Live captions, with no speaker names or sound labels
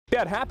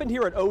Yeah, it happened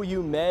here at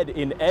OU Med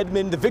in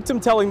Edmond. The victim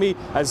telling me,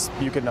 as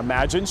you can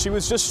imagine, she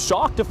was just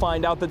shocked to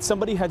find out that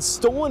somebody had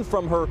stolen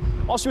from her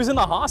while she was in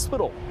the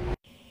hospital.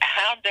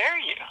 How dare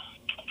you?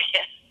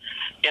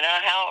 You know,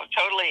 how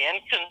totally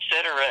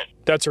inconsiderate.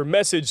 That's her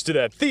message to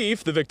that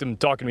thief, the victim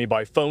talking to me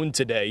by phone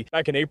today.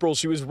 Back in April,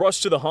 she was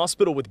rushed to the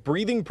hospital with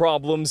breathing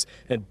problems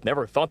and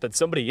never thought that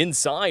somebody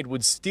inside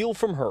would steal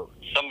from her.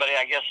 Somebody,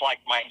 I guess,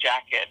 liked my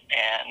jacket,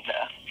 and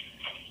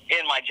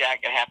in my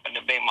jacket happened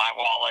to be my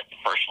wallet and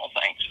personal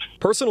things.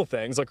 Personal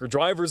things like her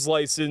driver's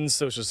license,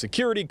 social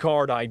security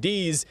card,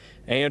 IDs,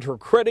 and her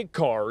credit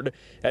card.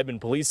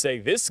 Edmond police say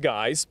this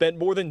guy spent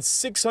more than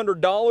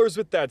 $600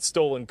 with that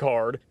stolen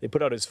card. They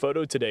put out his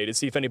photo today to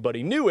see if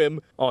anybody knew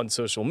him on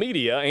social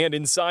media and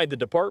inside the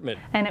department.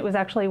 And it was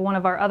actually one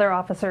of our other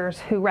officers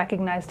who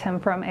recognized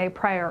him from a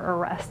prior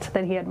arrest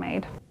that he had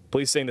made.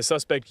 Police saying the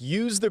suspect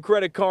used the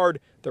credit card.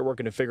 They're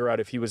working to figure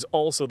out if he was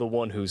also the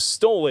one who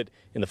stole it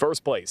in the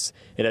first place.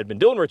 In Edmond,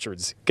 Dylan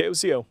Richards,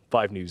 KOCO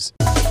 5 News.